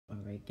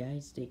Alright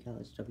guys, State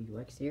College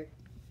WX here,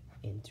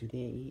 and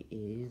today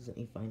is, let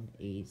me find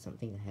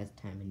something that has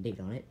time and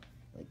date on it,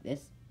 like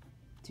this.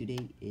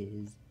 Today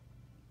is,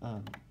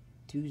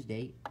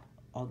 Tuesday,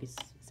 August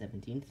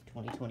 17th,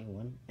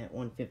 2021, at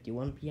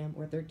 1:51 p.m.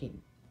 or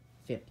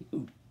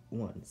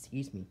 13:51,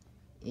 excuse me.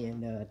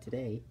 And,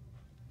 today,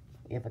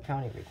 we have a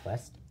county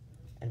request,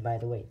 and by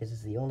the way, this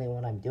is the only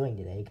one I'm doing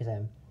today, because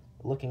I'm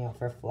looking out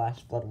for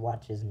flash flood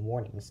watches and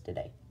warnings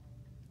today.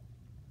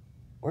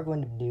 We're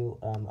going to do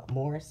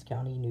Morris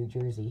County, New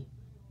Jersey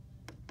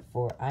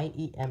for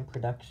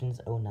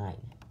IEMEASProductions09.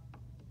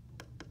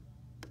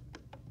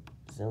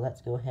 So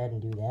let's go ahead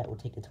and do that. We'll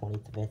take the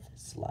 25th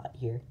slot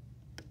here.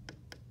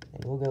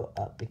 And we'll go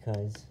up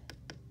because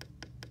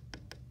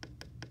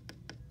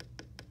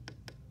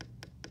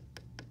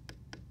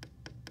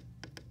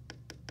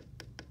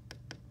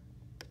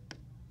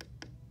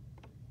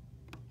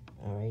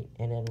alright,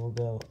 and then we'll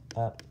go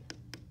up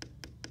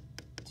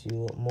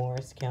to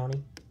Morris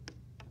County.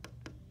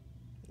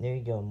 There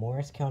you go,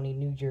 Morris County,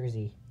 New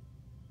Jersey.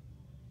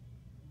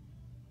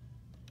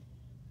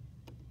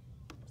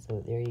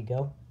 So there you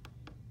go.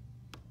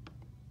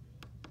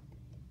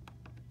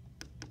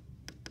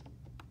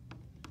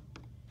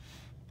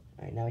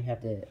 Alright, now we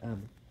have the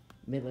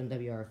Midland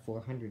WR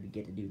 400 to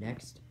get to do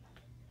next.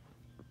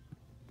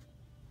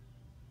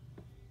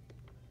 So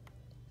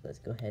let's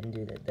go ahead and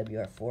do the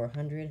WR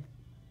 400.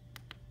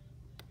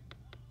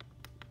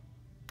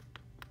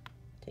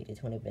 Take the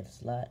 25th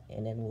slot,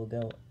 and then we'll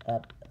go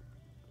up.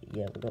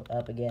 Yeah, we'll go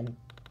up again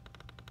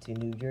to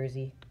New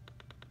Jersey.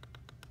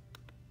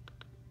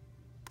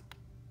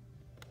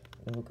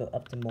 And we'll go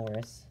up to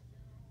Morris.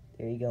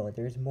 There you go,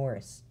 there's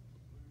Morris.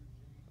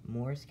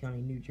 Morris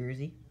County, New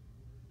Jersey.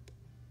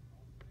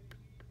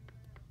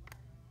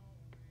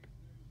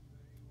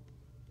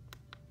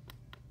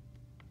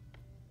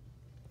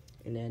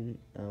 And then,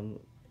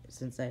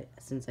 since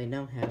I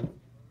now have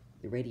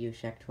the Radio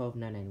Shack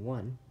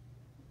 12991,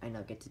 I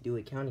now get to do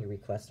a county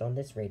request on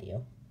this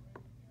radio.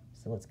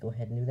 So let's go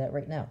ahead and do that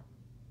right now.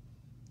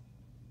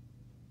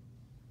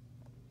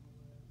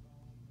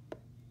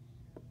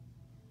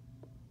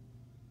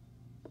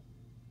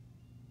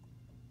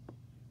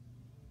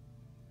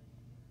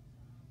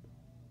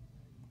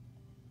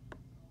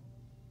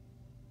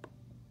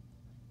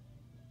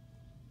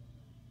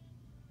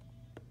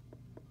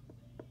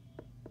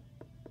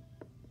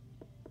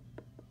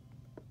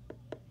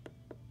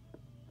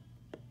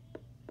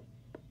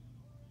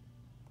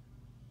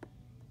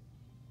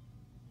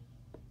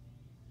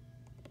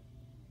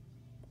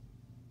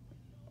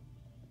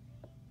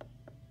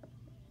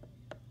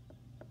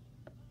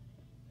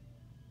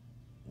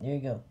 There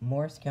you go,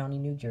 Morris County,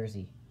 New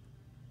Jersey.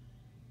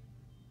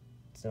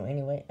 So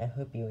anyway, I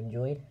hope you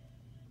enjoyed.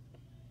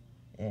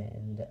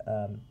 And,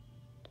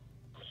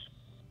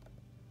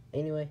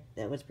 anyway,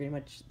 that was pretty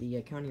much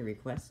the county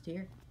request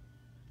here.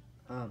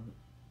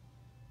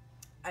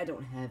 I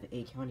don't have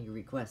a county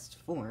request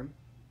form,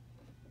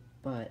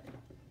 but,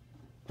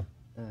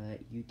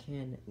 you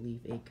can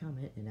leave a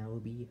comment and I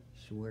will be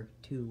sure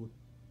to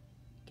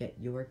get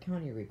your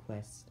county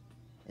request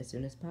as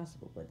soon as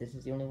possible. But this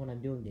is the only one I'm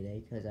doing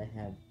today because I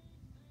have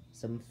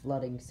some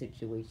flooding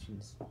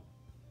situations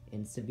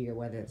and severe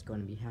weather that's going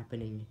to be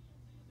happening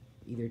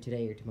either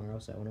today or tomorrow,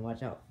 so I want to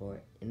watch out for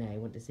it. And I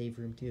want to save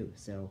room too,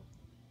 so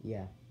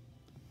yeah.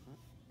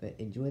 But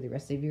enjoy the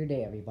rest of your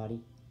day,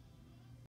 everybody.